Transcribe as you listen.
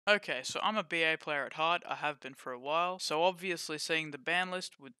Okay, so I'm a BA player at heart, I have been for a while, so obviously seeing the ban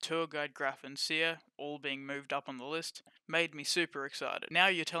list with Tour Guide, Graph and Seer all being moved up on the list made me super excited. Now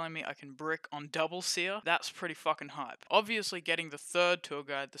you're telling me I can brick on double Seer? That's pretty fucking hype. Obviously getting the third Tour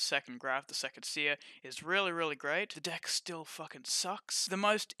Guide, the second Graph, the second Seer is really great. The deck still fucking sucks. The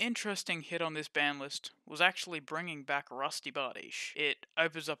most interesting hit on this ban list was actually bringing back Rusty Bardiche. It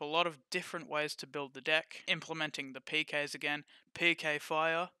opens up a lot of different ways to build the deck, implementing the PKs again, PK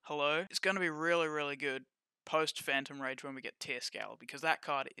Fire, hello. It's going to be really good post Phantom Rage when we get Tear Scale, because that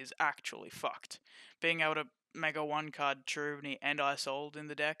card is actually fucked. Being able to Mega 1 card Cherubini and Isold in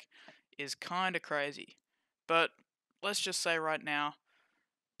the deck is kinda crazy. But let's just say right now,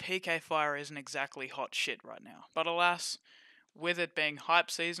 PK Fire isn't exactly hot shit right now. But alas, with it being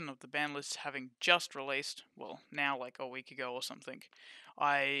hype season of the ban list having just released, well, now like a week ago or something,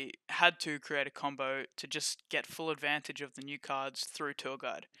 I had to create a combo to just get full advantage of the new cards through Tour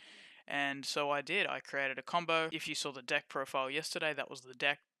Guide. And so I did. I created a combo. If you saw the deck profile yesterday, that was the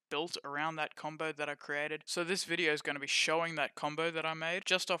deck built around that combo that I created. So this video is going to be showing that combo that I made.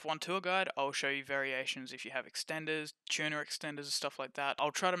 Just off one Tour Guide, I'll show you variations if you have extenders, tuner extenders, stuff like that.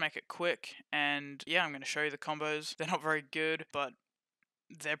 I'll try to make it quick, and yeah, I'm going to show you the combos. They're not very good, but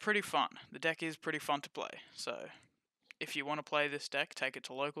they're pretty fun. The deck is pretty fun to play, so if you want to play this deck, take it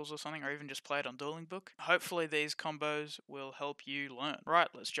to locals or something, or even just play it on Dueling Book. Hopefully these combos will help you learn. Right,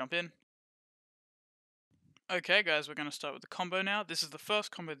 let's jump in. Okay guys, we're going to start with the combo now. This is the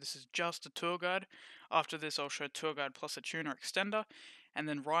first combo, this is just a Tour Guide. After this I'll show Tour Guide plus a tuner extender, and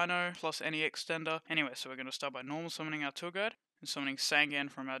then Rhino plus any extender. Anyway, so we're going to start by normal summoning our Tour Guide, and summoning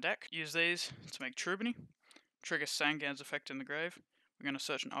Sangan from our deck. Use these to make Cherubini. Trigger Sangan's effect in the grave. We're going to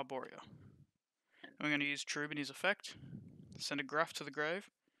search an Arborea. And we're going to use Cherubini's effect, send a Graph to the grave,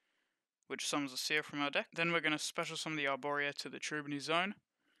 which summons a Seer from our deck. Then we're going to special summon the Arborea to the Cherubini zone,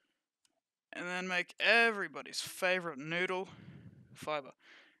 and then make everybody's favorite noodle, Fiber.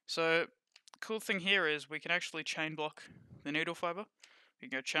 So, the cool thing here is we can actually chain block the Needle Fiber. We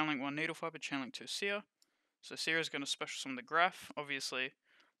can go Chainlink 1 Needle Fiber, Chainlink 2 Seer. So Seer is going to special summon the Graph. Obviously,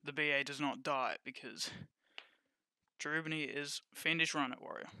 the BA does not die because Cherubini is Fiendish Rhino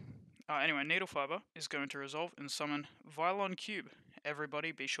Warrior. Anyway, Needle Fiber is going to resolve and summon Vylon Cube.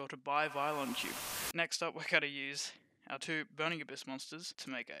 Everybody be sure to buy Vylon Cube. Next up, we're going to use our two Burning Abyss monsters to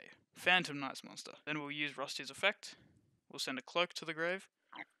make a Phantom Knights monster. Then we'll use Rusty's effect. We'll send a Cloak to the grave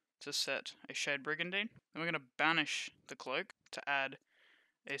to set a Shade Brigandine. Then we're going to banish the Cloak to add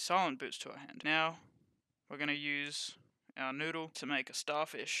a Silent Boots to our hand. Now, we're going to use our Noodle to make a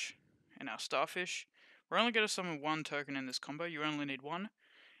Starfish. And our Starfish, we're only going to summon one token in this combo. You only need one.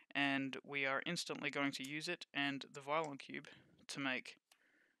 And we are instantly going to use it and the Vylon Cube to make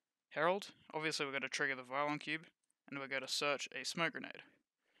Herald. Obviously we're going to trigger the Vylon Cube, and we're going to search a Smoke Grenade.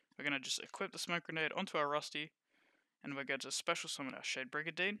 We're going to just equip the Smoke Grenade onto our Rusty, and we're going to special summon our Shade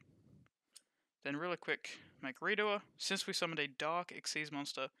Brigandine. Then really quick, make Redoer. Since we summoned a Dark Xyz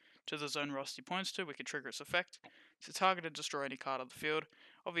monster to the zone Rusty points to, we can trigger its effect to target and destroy any card on the field.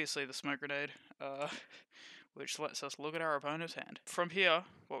 Obviously the Smoke Grenade, which lets us look at our opponent's hand. From here,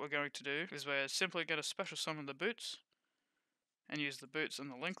 what we're going to do is we're simply going to special summon the Boots, and use the Boots and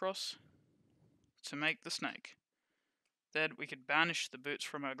the Linkross to make the Snake. Then we could banish the Boots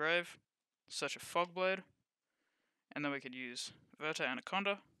from our grave, search a Fogblade, and then we could use Verta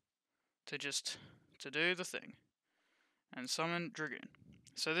Anaconda to do the thing, and summon Dragoon.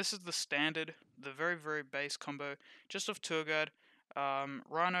 So this is the standard, the very base combo, just of Tour Guide.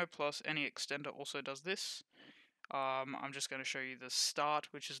 Rhino plus any extender also does this. I'm just going to show you the start,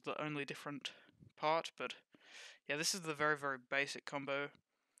 which is the only different part, but yeah, this is the very basic combo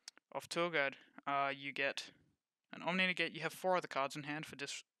of Tour Guide. You get an Omni Negate. You have 4 other cards in hand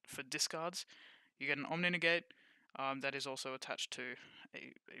for discards. You get an Omni Negate that is also attached to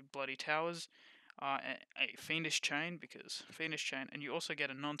a Bloody Towers, a Fiendish Chain, because Fiendish Chain, and you also get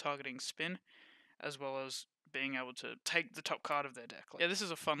a non-targeting spin, as well as being able to take the top card of their deck. Yeah, this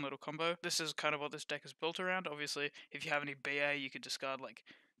is a fun little combo. This is kind of what this deck is built around. Obviously, if you have any BA, you could discard, like,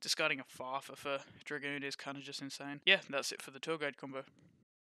 discarding a Farfa for Dragoon is kind of just insane. Yeah, that's it for the Tour Guide combo.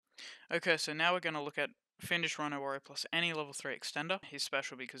 Okay, so now we're going to look at Fiendish Rhino Warrior plus any level 3 extender. He's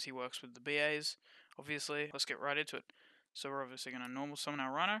special because he works with the BAs, obviously. Let's get right into it. So we're obviously going to normal summon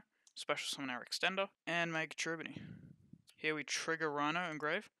our Rhino, special summon our extender, and make Cherubini. Here we trigger Rhino and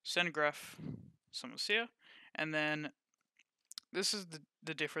Grave, send Graph, summon Seer, and then this is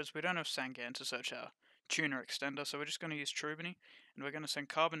the difference. We don't have Sangan to search our tuner extender, so we're just going to use Cherubini, and we're going to send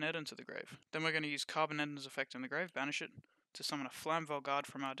Carbonet into the grave. Then we're going to use Carbonet's effect in the grave, banish it, to summon a Flamvell Guard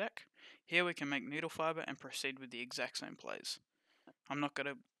from our deck. Here we can make Needle Fiber and proceed with the exact same plays. I'm not going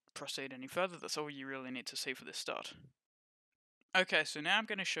to proceed any further. That's all you really need to see for this start. Okay, so now I'm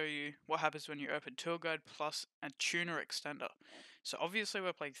going to show you what happens when you open Tour Guide plus a tuner extender. So obviously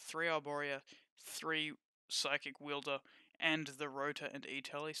we're playing 3 Arborea, 3 Psychic Wielder, and the Rotor and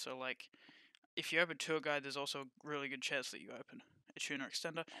E-Telly, so like, if you open Tour Guide, there's also a really good chance that you open a tuner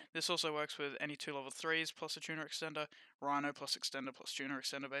extender. This also works with any 2 level 3s plus a tuner extender, Rhino plus extender plus tuner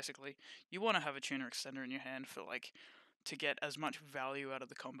extender basically. You want to have a tuner extender in your hand for like, to get as much value out of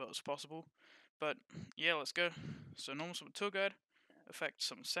the combo as possible. But yeah, let's go. So normal summon Tour Guide, effect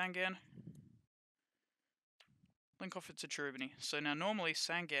summon Sangan, link off into Cherubini. So now normally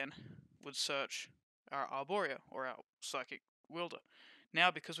Sangan would search our Arborea or our Psychic Wielder. Now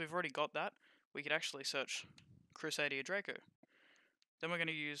because we've already got that, we could actually search Crusadia Draco. Then we're going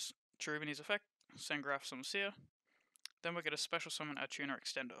to use Cherubini's effect, Sangraf summon Seer. Then we're going to special summon our tuner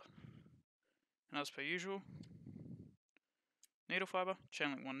extender. And as per usual, Needle Fiber,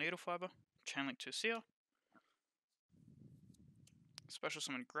 Chainlink 1 Needle Fiber, Chainlink 2 Seer, special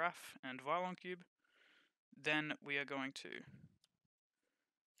summon Graph and Vylon Cube. Then we are going to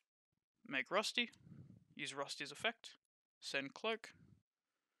make Rusty, use Rusty's effect, send Cloak,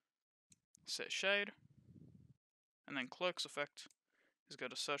 set Shade, and then Cloak's effect is go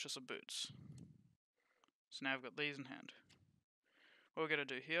to search us some boots. So now we've got these in hand. What we're going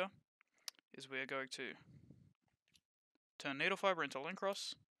to do here is we are going to turn Needle Fiber into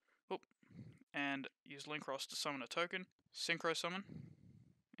Linkross, and use Linkross to summon a token, Synchro Summon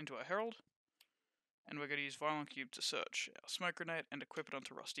into a Herald, and we're going to use Vylon Cube to search our Smoke Grenade and equip it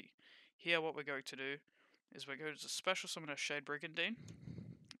onto Rusty. Here what we're going to do is we're going to special summon our Shade Brigandine,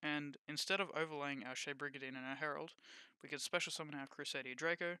 and instead of overlaying our Shade Brigandine and our Herald, we could special summon our Crusadia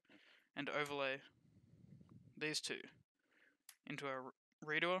Draco and overlay these two into our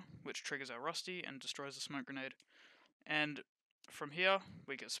Redoer, which triggers our Rusty and destroys the Smoke Grenade. And from here,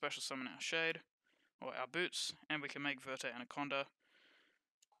 we can special summon our Shade, or our Boots, and we can make Verte Anaconda,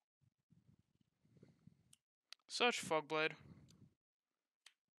 search Fogblade,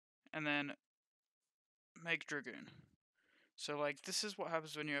 and then make Dragoon. So like, this is what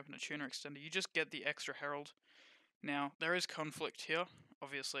happens when you open a tuner extender, you just get the extra Herald. Now, there is conflict here,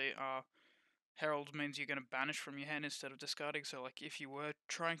 obviously. Herald means you're going to banish from your hand instead of discarding, so like, if you were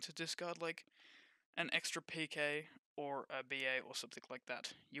trying to discard like an extra PK or a BA or something like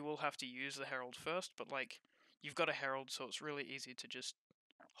that, you will have to use the Herald first, but like, you've got a Herald, so it's really easy to just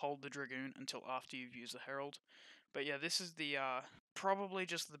hold the Dragoon until after you've used the Herald. But yeah, this is the probably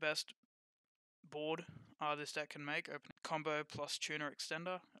just the best board this deck can make. Open combo plus tuner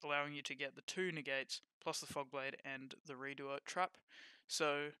extender, allowing you to get the 2 negates plus the Fogblade and the Redoer trap.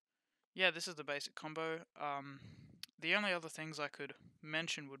 So yeah, this is the basic combo. The only other things I could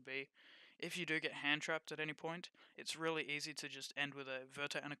mention would be, if you do get hand trapped at any point, it's really easy to just end with a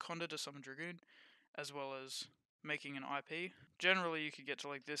Verte Anaconda to summon Dragoon, as well as making an IP. Generally, you could get to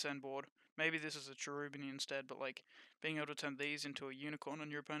like this end board. Maybe this is a Cherubini instead, but like being able to turn these into a Unicorn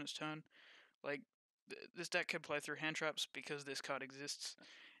on your opponent's turn. Like, this deck can play through hand traps because this card exists.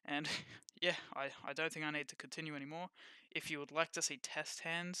 And yeah, I don't think I need to continue anymore. If you would like to see test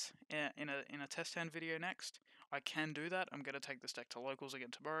hands in a test hand video next, I can do that. I'm going to take this deck to locals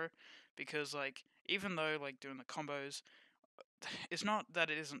again tomorrow, because like, even though like doing the combos, it's not that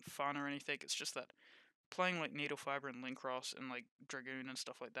it isn't fun or anything, it's just that playing like Needle Fiber and Linkross and like Dragoon and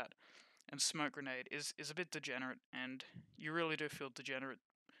stuff like that, and Smoke Grenade is a bit degenerate, and you really do feel degenerate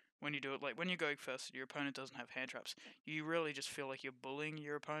when you do it. Like, when you're going first, your opponent doesn't have hand traps, you really just feel like you're bullying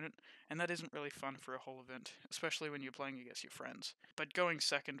your opponent, and that isn't really fun for a whole event, especially when you're playing against your friends. But going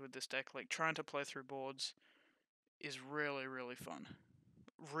second with this deck, like trying to play through boards, is really, really fun.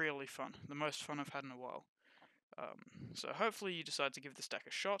 Really fun. The most fun I've had in a while. So hopefully you decide to give this deck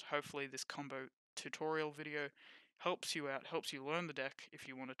a shot. Hopefully this combo tutorial video helps you out, helps you learn the deck if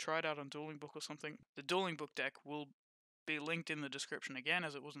you want to try it out on Dueling Book or something. The Dueling Book deck will be linked in the description again,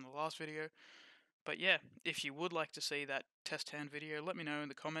 as it was in the last video. But yeah, if you would like to see that test hand video, let me know in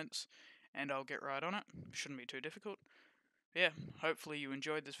the comments, and I'll get right on it. Shouldn't be too difficult. Yeah, hopefully you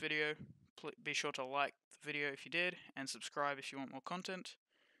enjoyed this video. Be sure to like the video if you did, and subscribe if you want more content,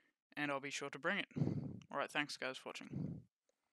 and I'll be sure to bring it. Alright, thanks guys for watching.